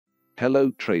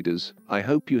Hello traders, I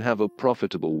hope you have a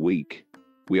profitable week.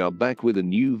 We are back with a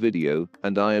new video,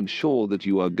 and I am sure that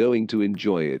you are going to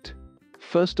enjoy it.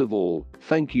 First of all,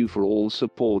 thank you for all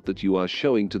support that you are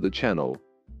showing to the channel.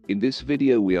 In this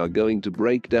video we are going to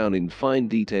break down in fine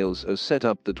details a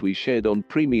setup that we shared on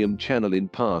premium channel in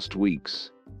past weeks.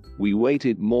 We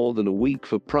waited more than a week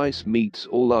for price meets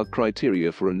all our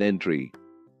criteria for an entry.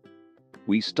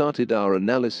 We started our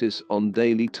analysis on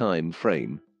daily time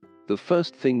frame. The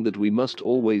first thing that we must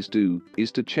always do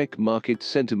is to check market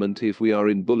sentiment if we are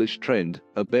in bullish trend,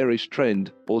 a bearish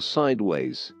trend, or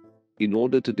sideways. In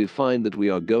order to define that we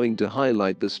are going to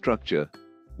highlight the structure,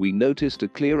 we noticed a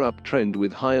clear uptrend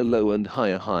with higher low and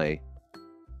higher high.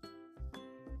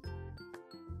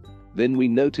 Then we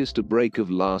noticed a break of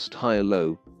last higher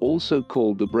low, also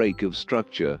called the break of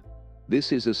structure.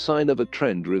 This is a sign of a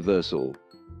trend reversal.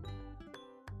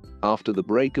 After the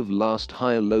break of last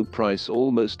higher low, price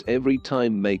almost every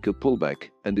time make a pullback,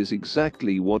 and is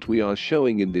exactly what we are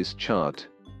showing in this chart.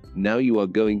 Now you are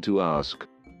going to ask,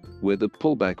 where the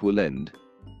pullback will end?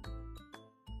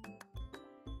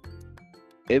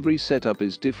 Every setup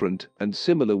is different and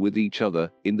similar with each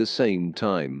other in the same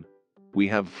time. We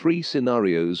have three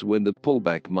scenarios when the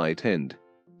pullback might end.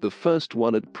 The first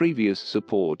one at previous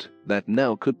support that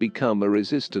now could become a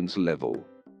resistance level.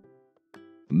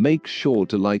 Make sure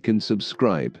to like and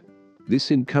subscribe.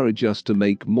 This encourages us to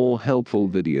make more helpful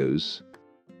videos.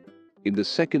 In the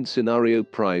second scenario,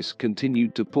 price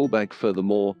continued to pull back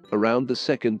furthermore, around the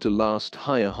second to last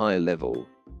higher level.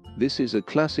 This is a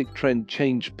classic trend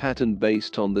change pattern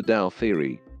based on the Dow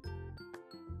theory.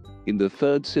 In the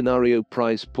third scenario,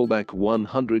 price pullback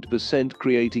 100%,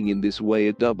 creating in this way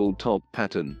a double top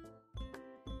pattern.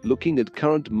 Looking at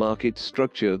current market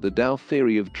structure, the Dow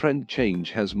theory of trend change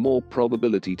has more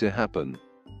probability to happen.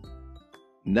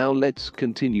 Now let's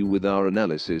continue with our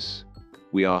analysis.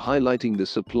 We are highlighting the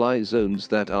supply zones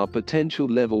that are potential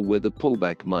level where the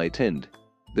pullback might end.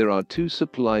 There are two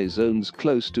supply zones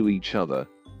close to each other.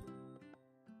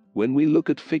 When we look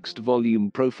at fixed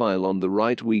volume profile on the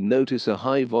right, we notice a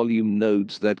high volume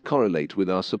nodes that correlate with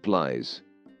our supplies.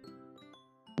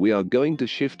 We are going to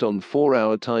shift on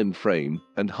 4-hour time frame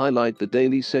and highlight the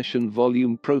daily session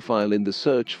volume profile in the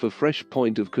search for fresh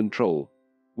point of control.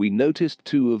 We noticed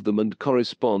two of them and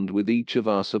correspond with each of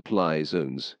our supply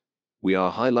zones. We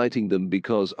are highlighting them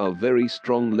because are very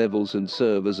strong levels and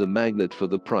serve as a magnet for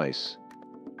the price.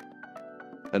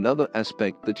 Another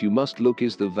aspect that you must look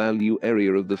is the value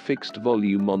area of the fixed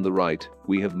volume on the right.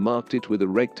 We have marked it with a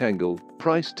rectangle.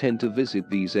 Price tend to visit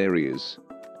these areas.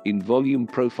 In volume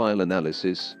profile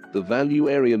analysis, the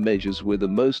value area measures where the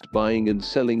most buying and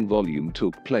selling volume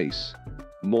took place.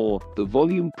 More, the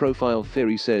volume profile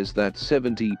theory says that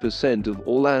 70% of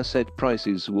all asset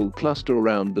prices will cluster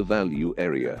around the value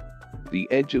area. The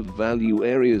edge of value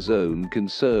area zone can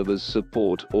serve as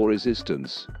support or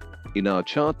resistance. In our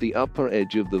chart, the upper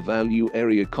edge of the value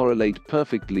area correlate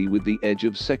perfectly with the edge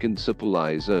of second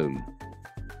supply zone.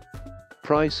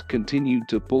 Price continued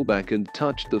to pull back and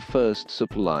touched the first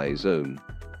supply zone.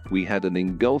 We had an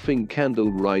engulfing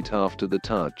candle right after the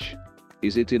touch.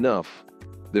 Is it enough?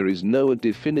 There is no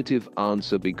definitive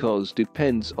answer because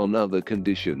depends on other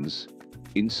conditions.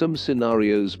 In some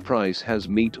scenarios, price has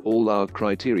meet all our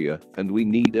criteria and we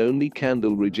need only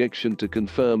candle rejection to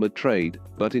confirm a trade,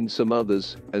 but in some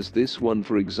others, as this one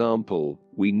for example,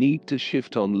 we need to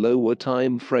shift on lower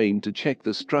time frame to check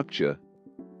the structure.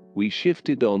 We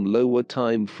shifted on lower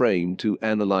time frame to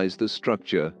analyze the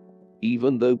structure.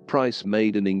 Even though price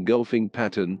made an engulfing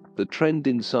pattern, the trend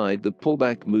inside the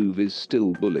pullback move is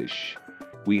still bullish.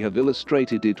 We have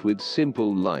illustrated it with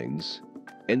simple lines.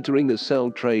 Entering a sell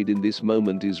trade in this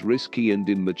moment is risky and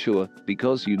immature,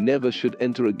 because you never should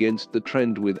enter against the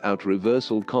trend without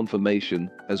reversal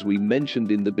confirmation, as we mentioned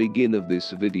in the beginning of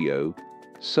this video.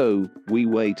 So, we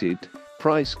waited.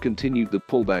 Price continued the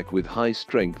pullback with high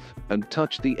strength and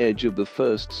touched the edge of the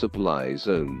first supply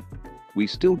zone. We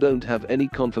still don't have any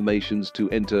confirmations to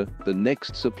enter the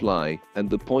next supply, and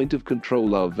the point of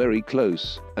control are very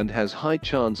close and has high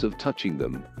chance of touching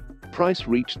them. Price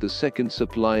reached the second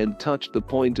supply and touched the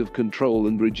point of control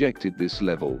and rejected this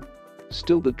level.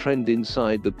 Still, the trend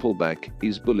inside the pullback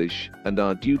is bullish, and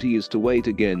our duty is to wait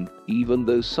again, even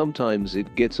though sometimes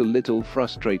it gets a little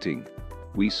frustrating.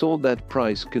 We saw that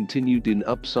price continued in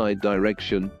upside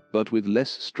direction, but with less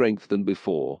strength than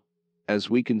before. As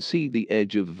we can see, the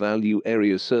edge of value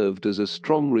area served as a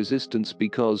strong resistance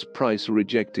because price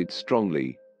rejected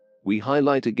strongly. We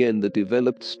highlight again the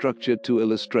developed structure to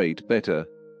illustrate better.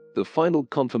 The final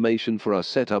confirmation for our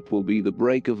setup will be the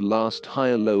break of last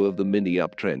higher low of the mini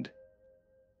uptrend.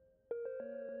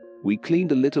 We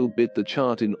cleaned a little bit the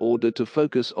chart in order to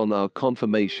focus on our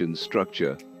confirmation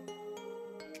structure.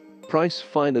 Price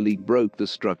finally broke the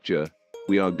structure.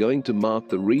 We are going to mark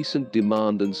the recent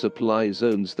demand and supply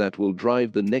zones that will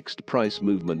drive the next price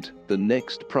movement, the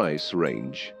next price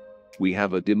range. We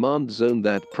have a demand zone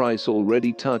that price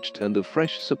already touched and a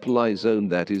fresh supply zone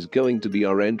that is going to be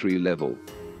our entry level.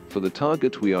 For the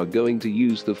target we are going to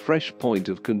use the fresh point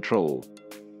of control.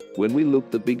 When we look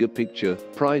the bigger picture,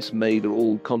 price made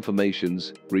all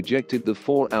confirmations, rejected the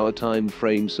 4-hour time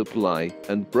frame supply,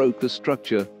 and broke the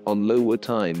structure on lower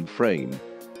time frame.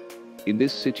 In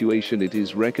this situation it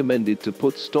is recommended to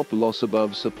put stop loss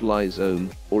above supply zone,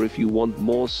 or if you want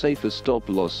more safer stop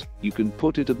loss, you can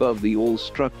put it above the all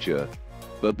structure.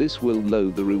 But this will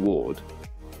lower the reward.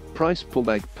 Price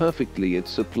pullback perfectly at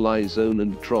supply zone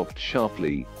and dropped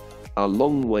sharply. Our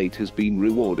long wait has been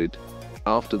rewarded.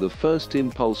 After the first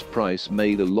impulse, price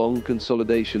made a long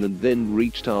consolidation and then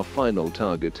reached our final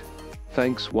target.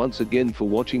 Thanks once again for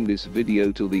watching this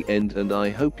video till the end, and I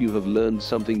hope you have learned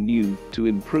something new to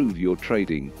improve your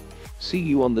trading. See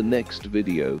you on the next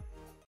video.